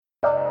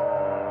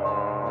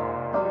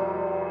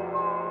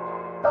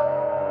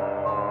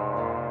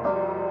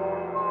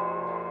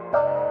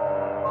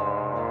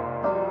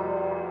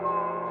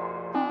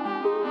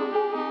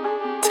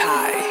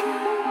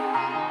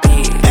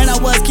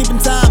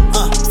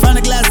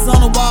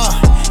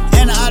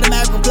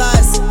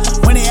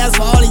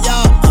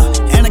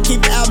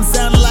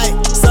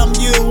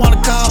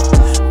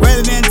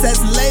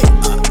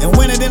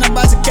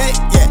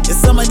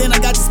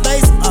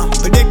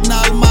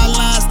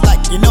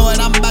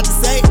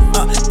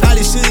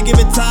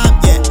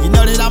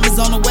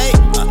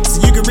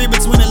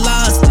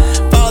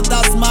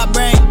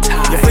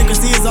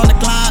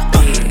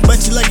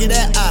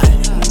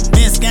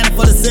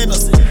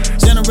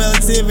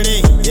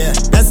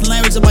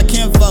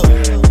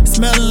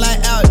smelling like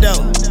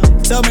outdoor.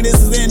 Told me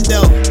this is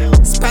endo.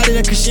 It's probably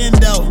the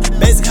crescendo.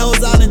 Basic hoes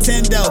all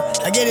Nintendo.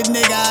 I get it,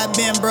 nigga, I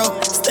been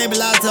broke.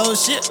 Stabilize the whole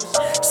shit.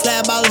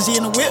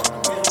 Slabology in the whip.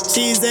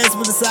 Cheese ass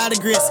with the side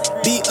of grits.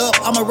 Beat up,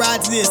 I'ma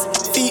ride to this.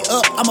 Feet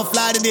up, I'ma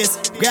fly to this.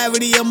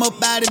 Gravity, I'm up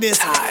out of this.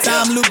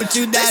 Time loop, but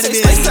you die to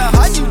this.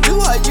 How you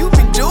do, how you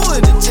be doing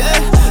it, yeah.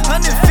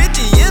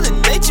 150 year to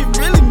date, you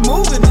really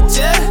moving it,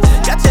 yeah.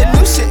 Got that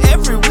new shit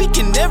every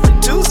week and every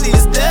Tuesday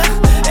is there.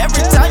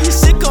 Every time your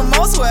shit come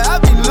on, swear I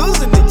be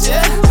losing it,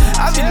 yeah.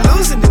 I be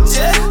losing it,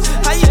 yeah.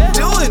 How you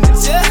doing it,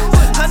 yeah.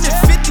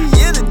 150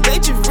 year to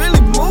date, you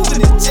really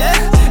moving it, yeah.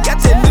 Got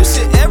that new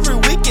shit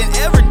every week and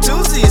every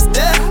Tuesday is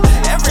there.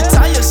 Every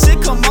time your shit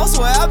come on,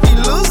 swear I be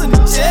losing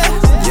it, yeah.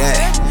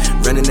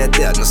 Yeah, running that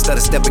there, no stutter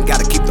stepping,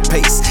 gotta keep the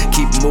pace.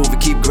 Keep moving,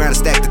 keep grinding,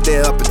 stack the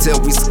there up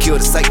until we secure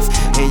the safe.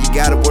 And you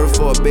gotta work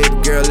for a baby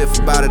girl, if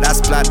about it, I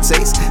supply the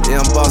taste. Yeah,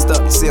 I'm bossed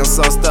up, you see I'm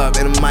sauced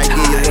up, and it might give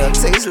you a little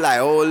taste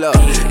like, hold up.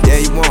 Yeah,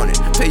 you want it,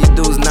 pay your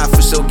dues, not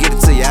for sure, get it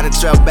to you. I done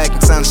travel back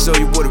in time to show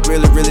you what it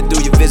really, really do.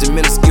 Your vision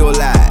minuscule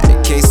lie.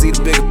 Can't see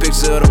the bigger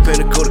picture of the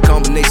pinnacle, the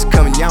combination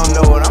coming. Y'all don't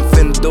know what I'm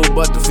finna do,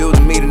 but the field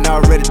of meeting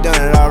already done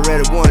it,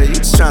 already won it. You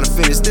just tryna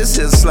finish this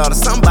here's a slaughter.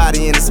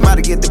 Somebody in it,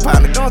 somebody get the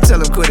partner. Don't tell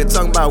them quit it,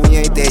 talking about we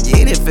ain't dead. You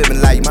ain't here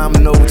feeling like your mama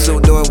know what you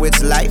doing with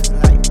your life.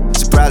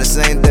 She probably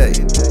saying that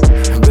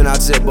been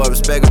out here, boy,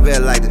 respect a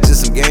vet like that,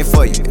 just some game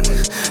for you.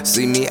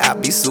 See me, I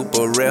be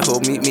super rare, ho,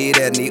 meet me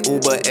there, need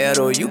Uber,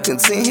 Edo. You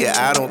continue here,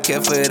 I don't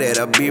care for that.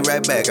 I'll be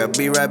right back, I'll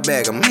be right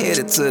back. I'm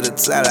headed to the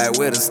top, like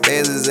where the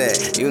stairs is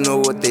at. You know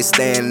what they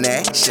stayin'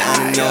 at,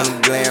 shining on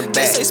them glaring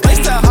back. They say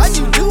space time, how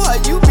you do, how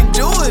you be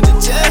doing it,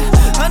 yeah.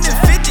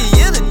 150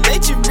 year to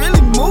date, you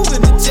really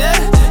moving it, yeah.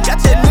 Got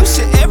that new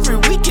shit every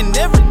week and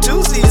every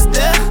Tuesday is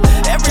there.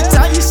 Every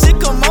time your shit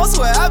come on,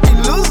 swear I be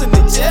losing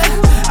it, yeah.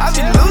 I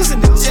be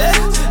losing it, yeah.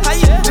 How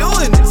you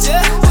doing it,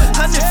 yeah.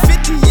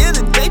 150 year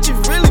to date, you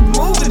really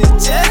moving it,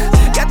 yeah.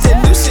 Got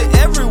that new shit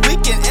every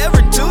week and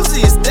every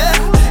Tuesday is there.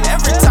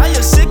 Every time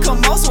your shit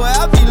come on, swear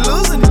I be losing it.